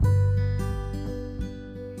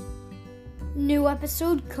New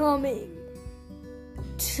episode coming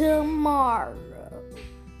tomorrow,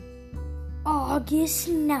 August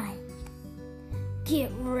 9th.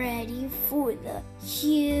 Get ready for the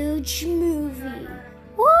huge movie